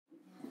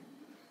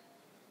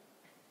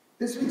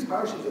This week's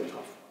parashas are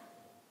tough.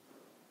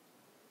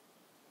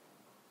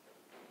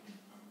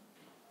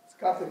 It's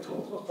got the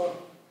Torah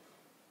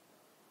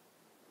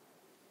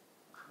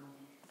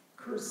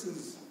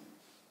curses.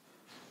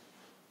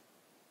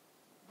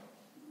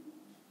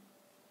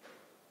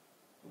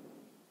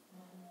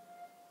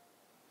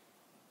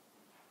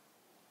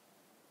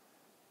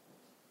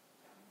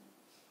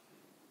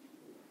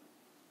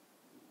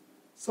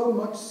 So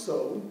much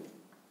so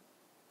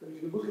that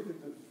if you look at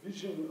the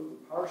division of the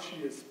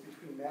parashas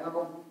between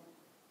now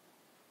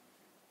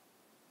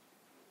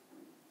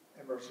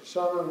and Rosh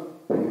Hashanah,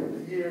 the end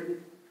of the year,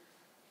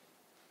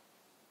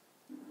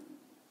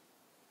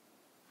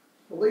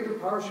 the later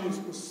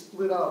parashas were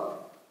split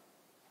up,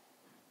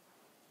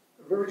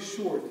 very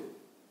short.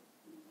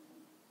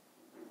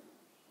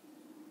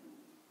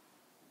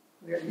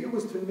 The idea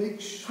was to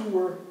make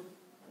sure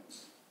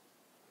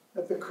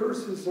that the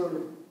curses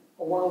are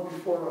a while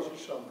before Rosh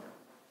Hashanah.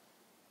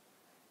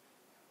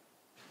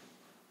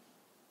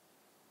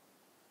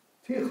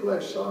 Tichle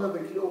Shana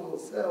V'Kil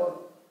V'Sel.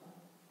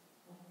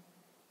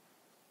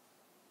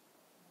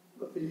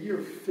 Let the year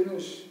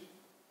finish.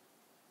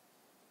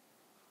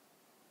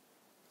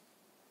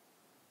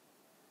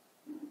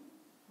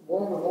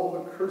 Along with all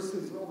the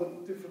curses and all the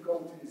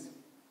difficulties.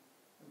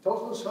 And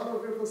Tichle Shana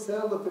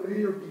V'Kil, let the new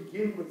year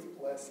begin with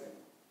blessing.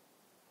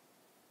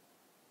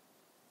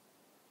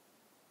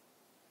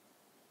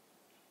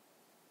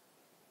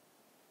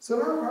 So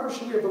in our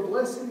parsha we have the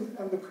blessings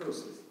and the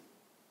curses.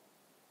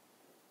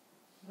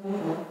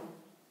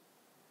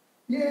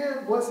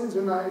 Yeah, blessings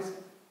are nice.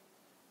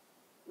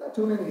 Not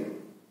too many of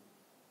them.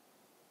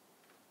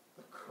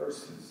 The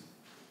curses.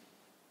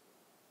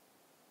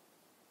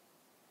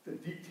 The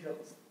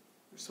details.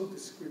 They're so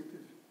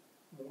descriptive,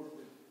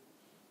 morbid,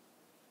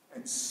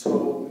 and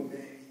so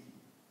many.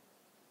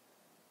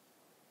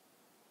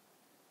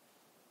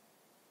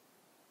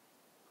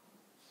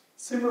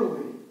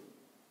 Similarly,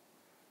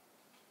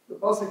 the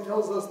pasuk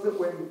tells us that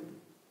when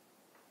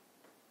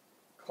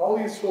Klal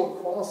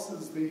Yisrael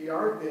crosses the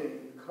Yarden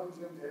and comes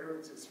into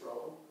Eretz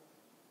Yisrael,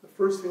 the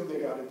first thing they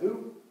got to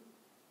do,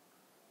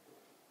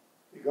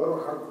 they go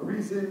to Har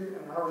Gerizim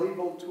and Har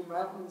Ebal, two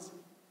mountains.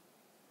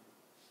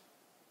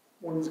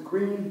 One's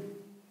green,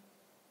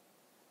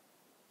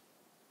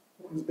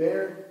 one's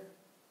bare.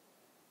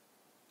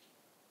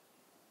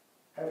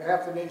 Have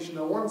half the nation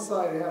on one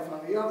side, half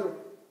on the other.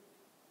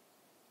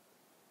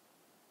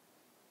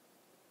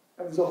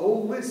 And there's a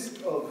whole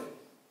list of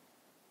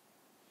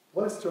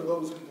blessed are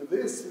those who do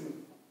this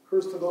and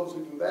cursed are those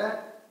who do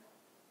that.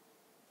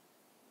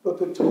 But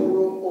the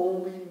Torah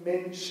only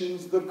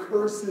mentions the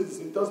curses.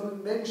 It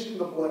doesn't mention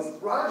the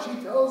blessings.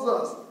 Rashi tells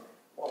us,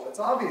 well, it's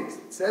obvious.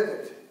 It said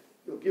that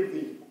you'll give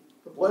the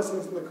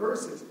blessings and the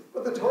curses.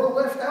 But the Torah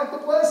left out the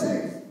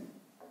blessings.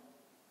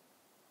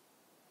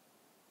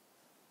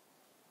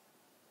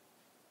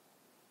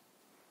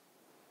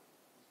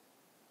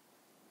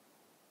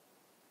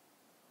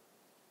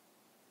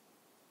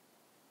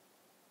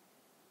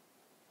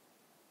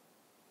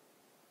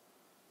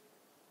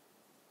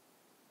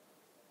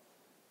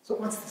 So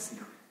what's the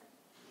secret?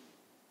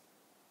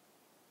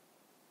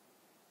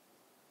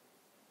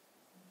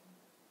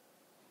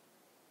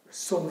 There's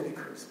so many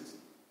curses,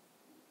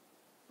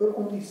 but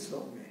only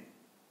so many.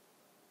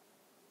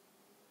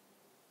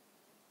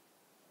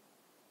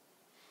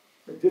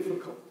 They're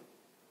difficult.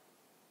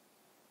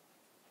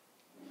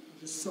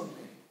 There's so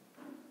many.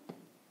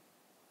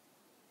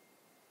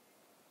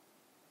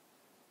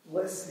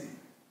 Blessing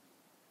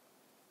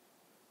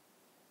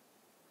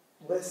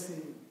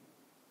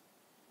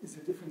is a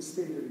different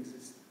state of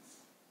existence.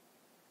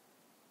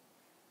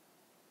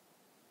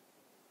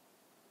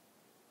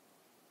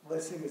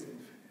 Blessing is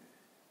infinite.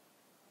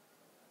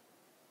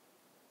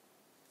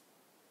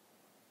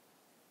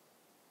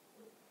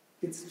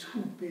 It's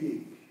too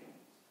big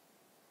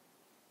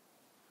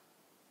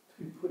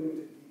to be put into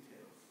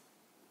details.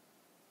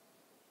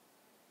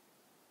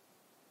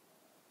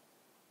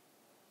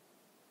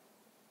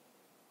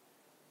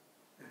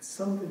 It's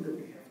something that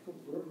we have to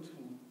learn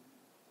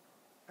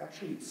to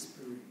actually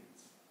experience.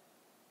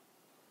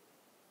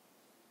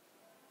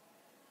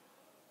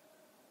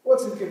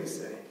 What's it going to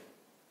say?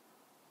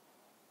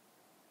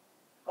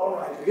 All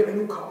right, you get a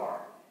new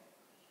car.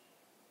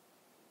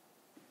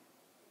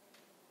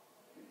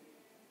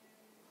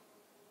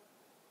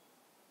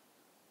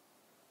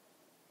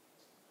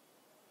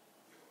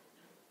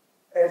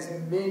 As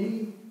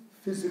many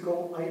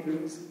physical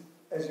items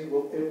as you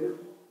will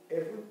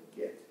ever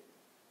get.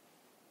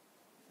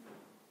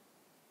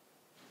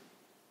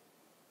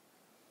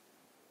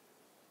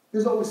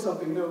 There's always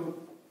something new.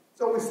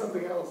 There's always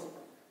something else.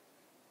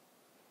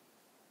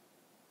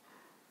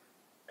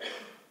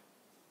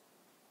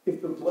 If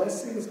the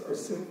blessings are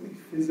simply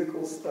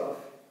physical stuff,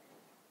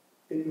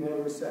 it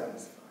never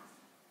satisfies.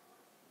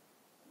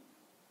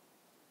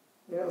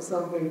 You know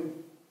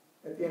something?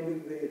 At the end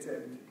of the day, it's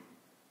empty.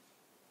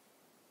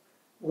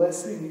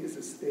 Blessing is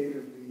a state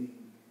of being.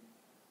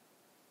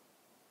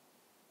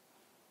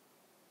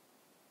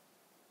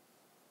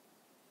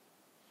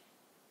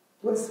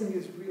 Blessing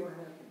is real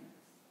happiness.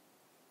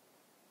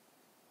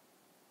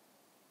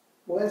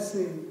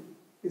 blessing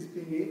is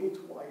being able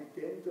to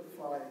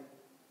identify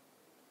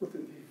with the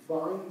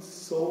divine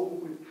soul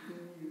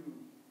within you,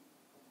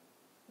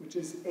 which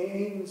is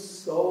Ein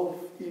Sof.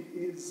 It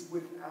is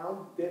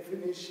without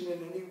definition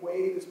in any way.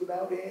 It is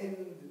without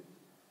end.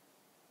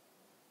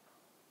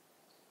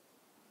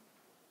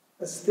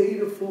 A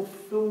state of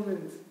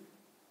fulfillment,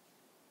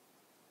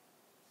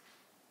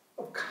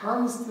 of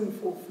constant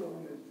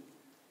fulfillment.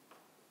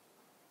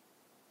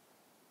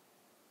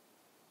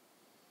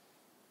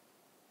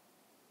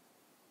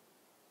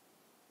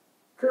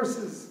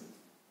 Curses,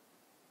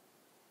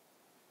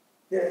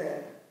 yeah,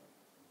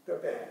 they're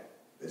bad.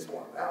 This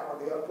one, that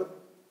one, the other,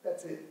 but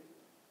that's it.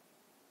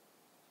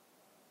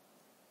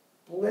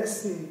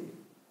 Blessing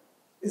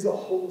is a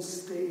whole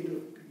state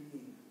of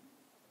being.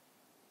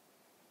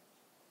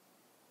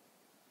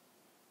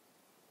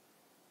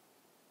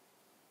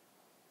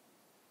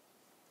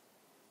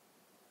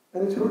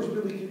 And the Torah is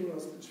really giving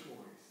us the choice.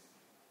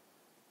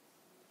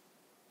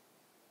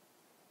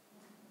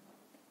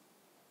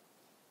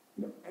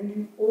 And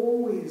you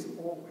always,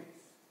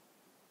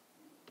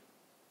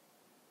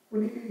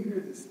 whenever you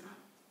hear this stuff,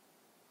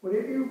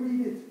 whenever you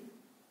read it,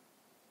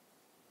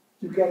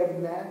 you've got to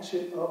match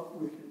it up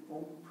with your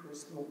own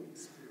personal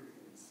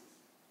experiences.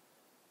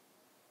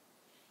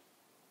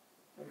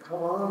 And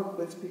come on,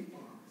 let's be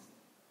honest.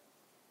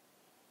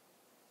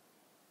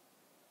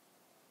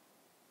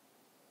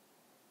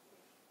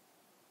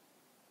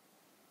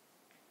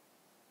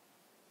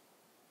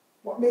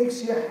 What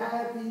makes you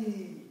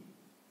happy?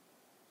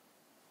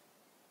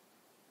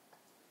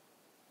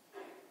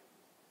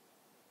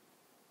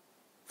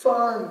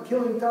 Fun,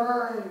 killing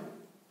time.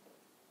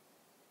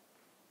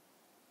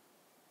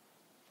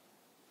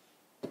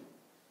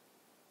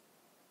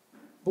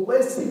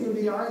 Blessing in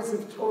the eyes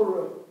of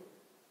Torah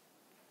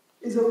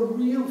is a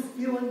real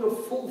feeling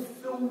of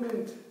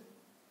fulfillment.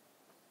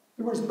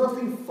 There was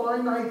nothing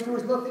finite, there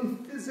was nothing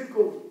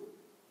physical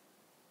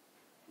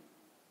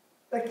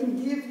that can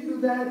give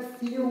you that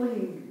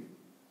feeling.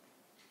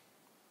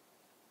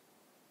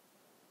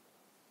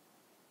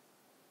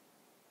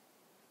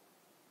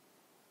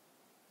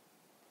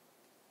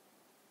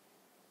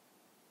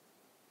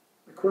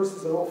 The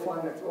curses are all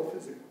finite, they're all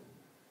physical.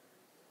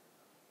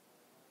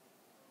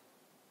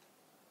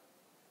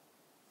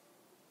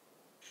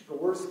 The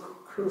worst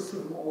curse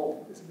of them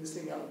all is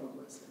missing out on the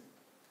blessing.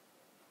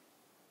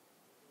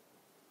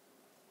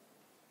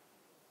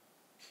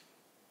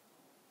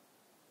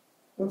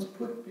 What's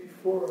put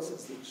before us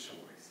is the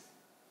choice.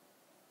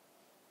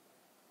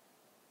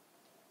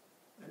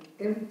 An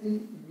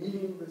empty,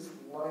 meaningless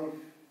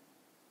life.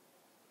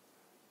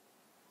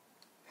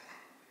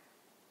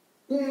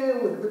 Yeah,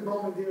 with a good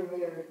moment here and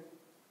there.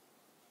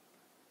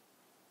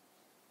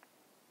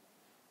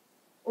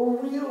 A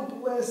real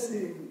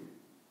blessing.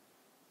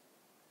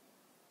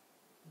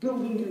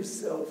 Building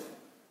yourself.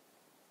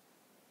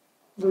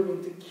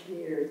 Learning to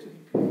care, to be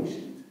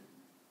patient.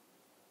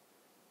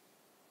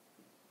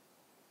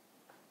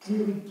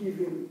 Really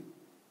giving,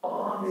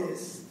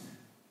 honest.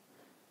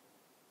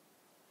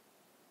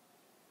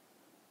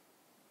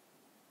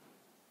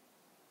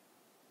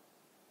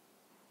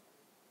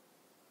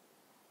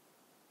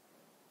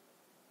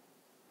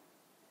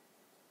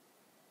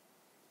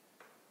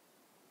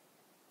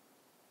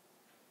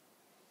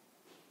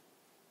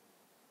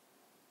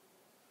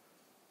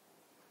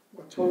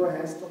 What Torah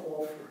has to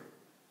offer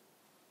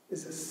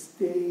is a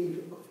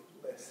state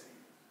of blessing.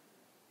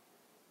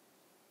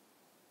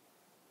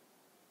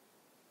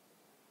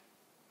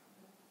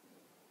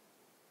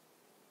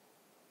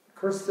 The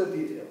curses are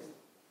details.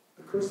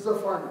 The curses are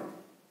finite.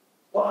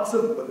 Lots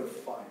of them, but they're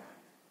finite.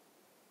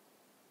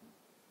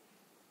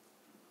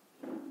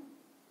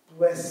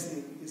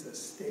 Blessing is a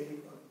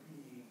state of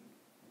being.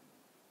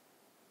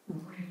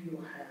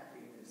 Real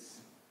happiness.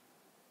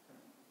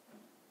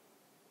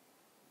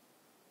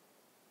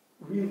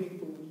 Really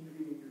believing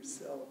in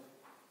yourself.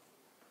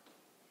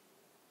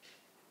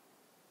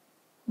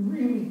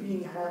 Really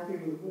being happy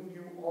with whom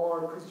you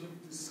are because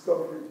you've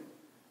discovered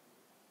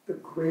the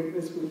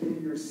greatness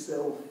within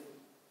yourself.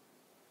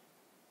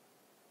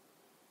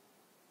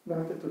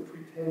 Not that the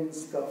pretend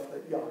stuff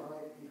that you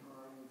hide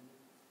behind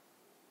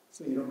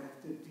so you don't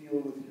have to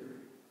deal with your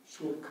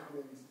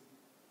shortcomings.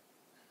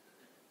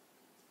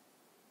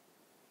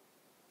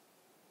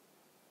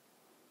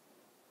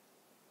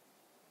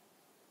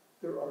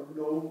 There are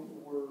no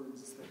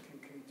words that can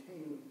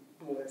contain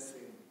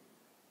blessing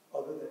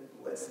other than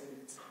blessing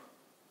itself.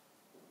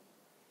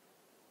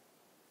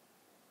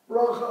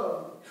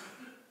 Bracha.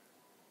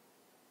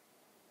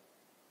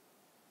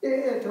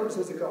 Yeah, Torah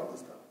says a couple of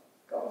stuff.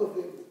 A couple of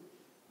things.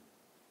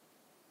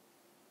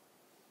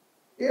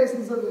 The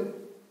essence of it.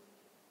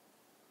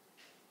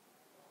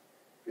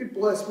 Be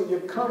blessed when you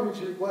come, you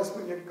should be blessed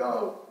when you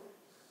go.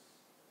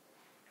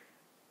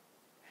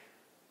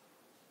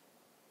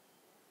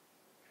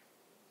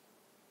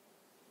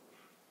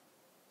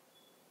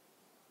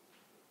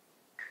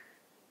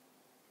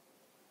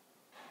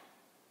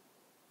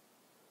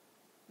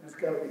 It's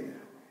got to be that way.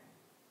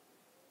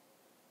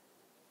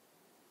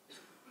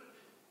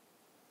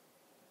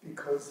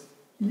 Because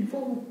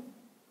evil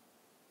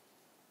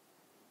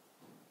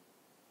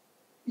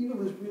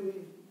Evil is really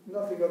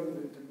nothing other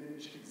than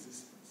diminished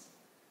existence.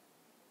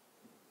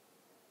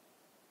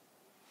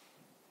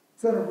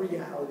 It's not a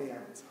reality on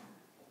its own.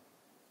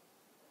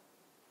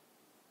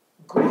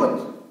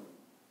 Good.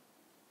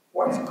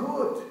 What's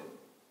good?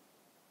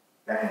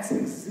 That's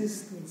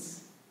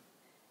existence.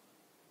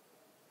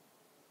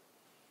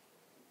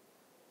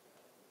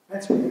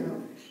 That's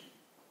reality.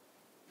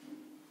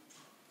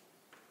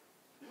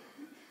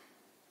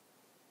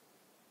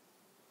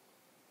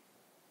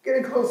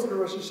 Getting closer to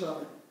Rosh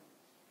Hashanah.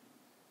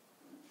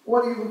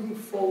 What are you looking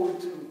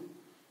forward to?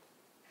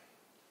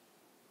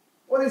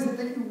 What is it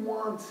that you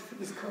want for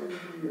this coming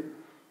year?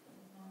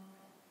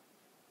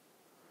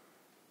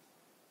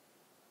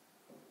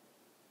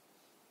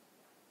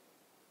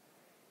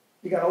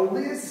 You got a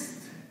list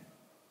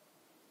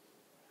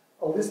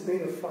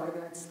made of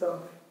finite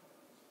stuff.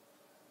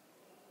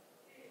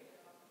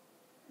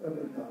 No,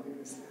 give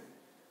me a second.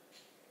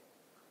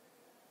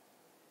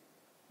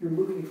 You're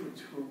looking for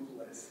true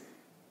blessing.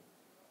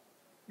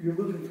 You're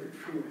looking for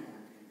true happiness.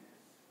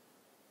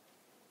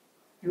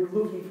 You're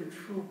looking for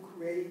true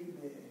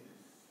greatness.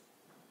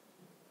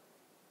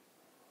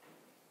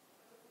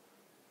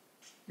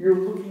 You're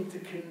looking to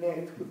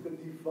connect with the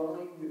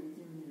divine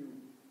within you,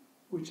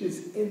 which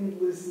is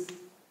endless.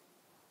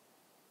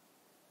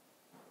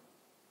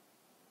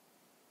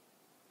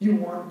 You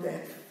want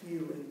that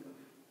feeling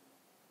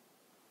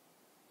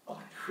of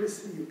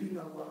electricity, of being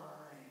alive.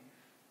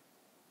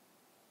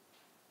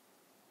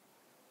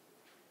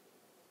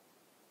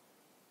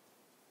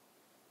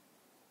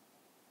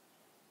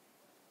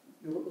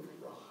 You're looking for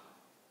bracha.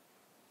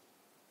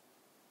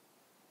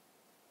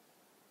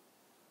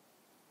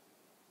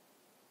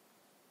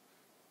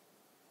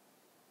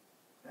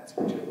 That's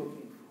what you're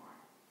looking for.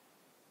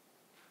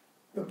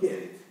 You'll get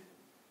it.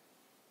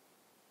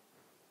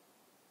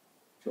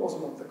 You also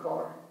want the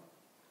car.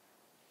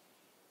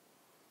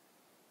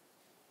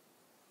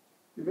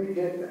 You may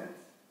get that,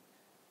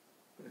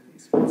 but at the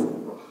expense of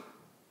bracha.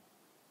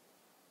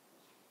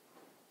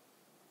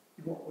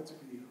 You want what's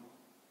real.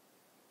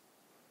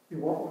 You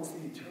want what's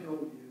the eternal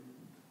you.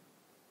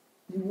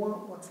 You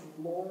want what's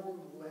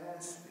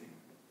long-lasting.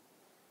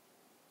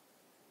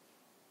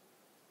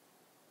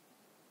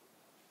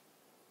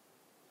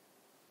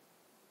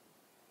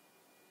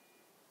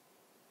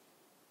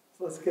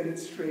 So let's get it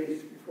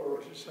straight before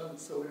Rosh Hashanah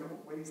so we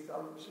don't waste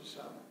our Rosh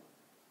Hashanah.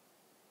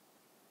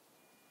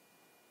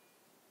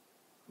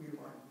 We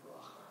want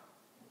bracha.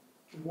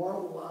 We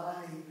want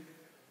life.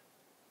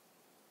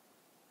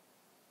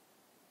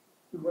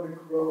 We want to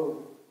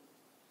grow.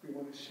 We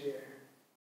want to share.